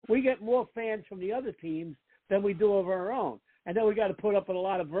we get more fans from the other teams than we do of our own. And then we got to put up with a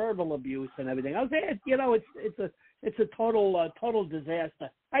lot of verbal abuse and everything. I was saying, it's a total disaster.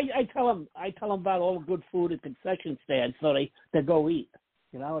 I tell them about all the good food at concession stands, so they go eat.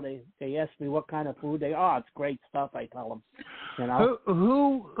 They ask me what kind of food it's great stuff. I tell them.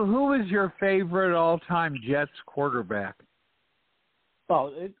 Who is your favorite all-time Jets quarterback?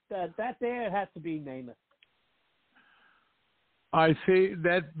 Oh, that there has to be Namath. I see.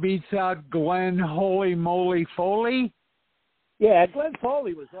 That beats out Glenn Holy Moly Foley. Yeah, Glenn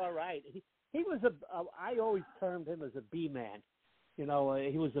Foley was all right. He was I always termed him as a B man. He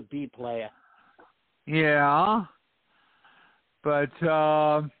was a B player. Yeah. But,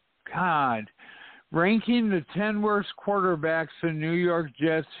 God, ranking the 10 worst quarterbacks in New York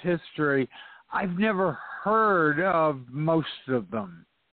Jets history, I've never heard of most of them.